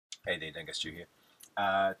Hey there, Dangar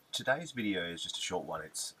here. Today's video is just a short one.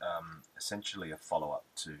 It's essentially a follow-up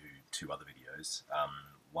to two other videos.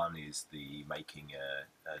 One is the making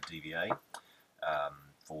a DVA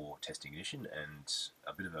for testing ignition, and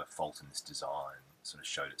a bit of a fault in this design sort of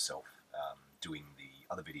showed itself doing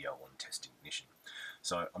the other video on testing ignition.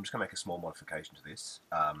 So I'm just going to make a small modification to this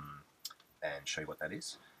and show you what that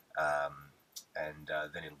is.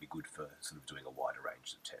 Then it'll be good for sort of doing a wider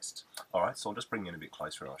range of tests. Alright, so I'll just bring you in a bit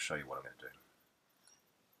closer and I'll show you what I'm going to do.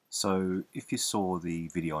 So if you saw the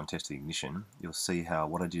video on testing ignition, you'll see how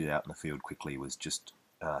what I did out in the field quickly was just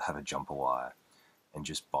have a jumper wire and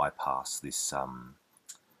just bypass this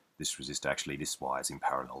this resistor. Actually, this wire is in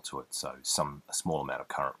parallel to it, so a small amount of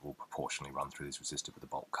current will proportionally run through this resistor, but the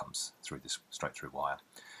bulk comes through this straight through wire,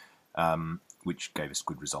 which gave us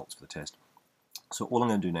good results for the test. So all I'm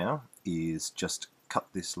going to do now is just cut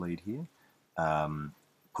this lead here,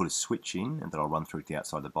 put a switch in, and then I'll run through to the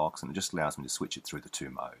outside of the box, and it just allows me to switch it through the two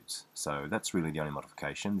modes. So that's really the only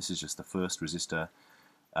modification. This is just the first resistor.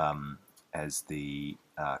 As the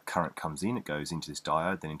current comes in, it goes into this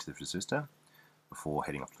diode, then into the resistor, before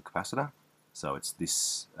heading off to the capacitor. So it's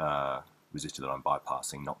this resistor that I'm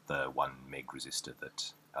bypassing, not the 1 meg resistor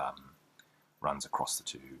that runs across the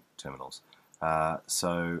two terminals.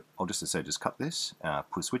 So I'll just, as I said, just cut this,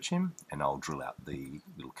 put a switch in, and I'll drill out the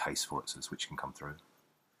little case for it so the switch can come through.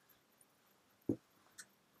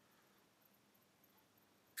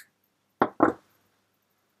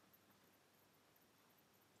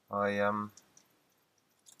 I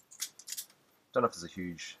don't know if there's a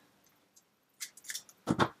huge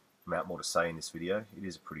amount more to say in this video. It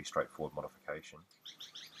is a pretty straightforward modification.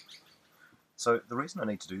 So the reason I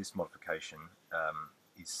need to do this modification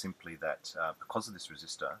is simply that because of this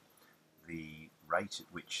resistor, the rate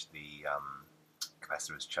at which the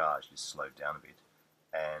capacitor is charged is slowed down a bit,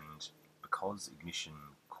 and because ignition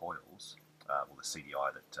coils, or the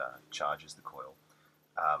CDI that charges the coil,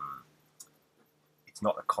 it's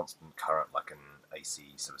not a constant current like an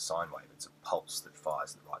AC sort of sine wave, it's a pulse that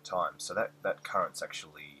fires at the right time. So that current's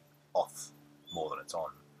actually off more than it's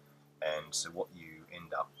on, and so what you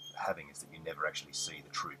end up having is that you never actually see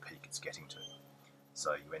the true peak it's getting to.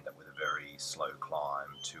 So you end up with a very slow climb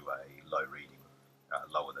to a low reading,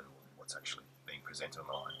 lower than what's actually being presented on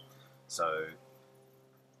the line. So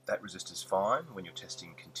that resistor's fine when you're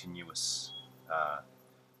testing continuous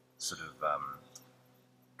sort of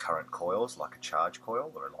current coils, like a charge coil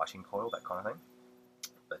or a lighting coil, that kind of thing,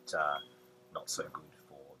 but not so good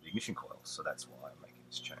for the ignition coils. So that's why I'm making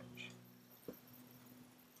this change.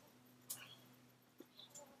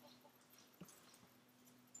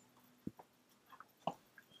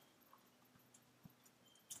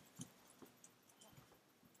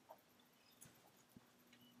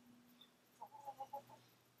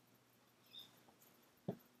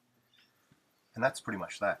 And that's pretty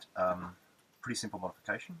much that. Pretty simple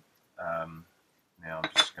modification. Now I'm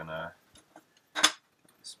just going to get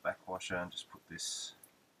this backwasher and just put this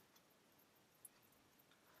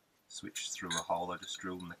switch through a hole I just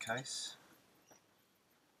drilled in the case.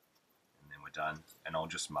 And then we're done. And I'll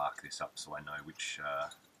just mark this up so I know which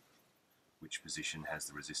position has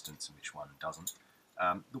the resistance and which one doesn't.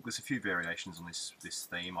 Look, there's a few variations on this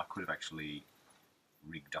theme. I could have actually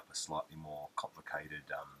rigged up a slightly more complicated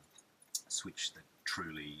switch that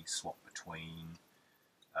truly swap between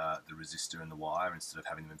the resistor and the wire instead of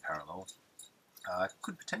having them in parallel.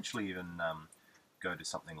 Could potentially even go to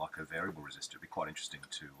something like a variable resistor. It'd be quite interesting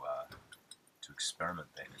to experiment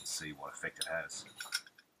then and see what effect it has.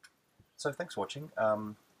 So thanks for watching.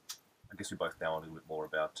 I guess we both know a little bit more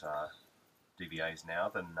about DVAs now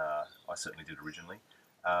than I certainly did originally.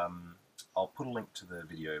 I'll put a link to the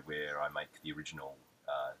video where I make the original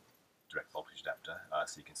direct voltage adapter,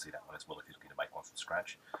 so you can see that one as well if you're looking to make one from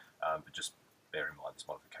scratch. But just bear in mind this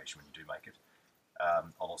modification when you do make it.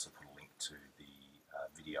 I'll also put a link to the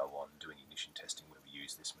video on doing ignition testing where we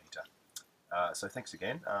use this meter. So thanks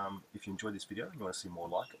again. If you enjoyed this video and you want to see more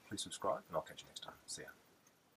like it, please subscribe, and I'll catch you next time. See ya.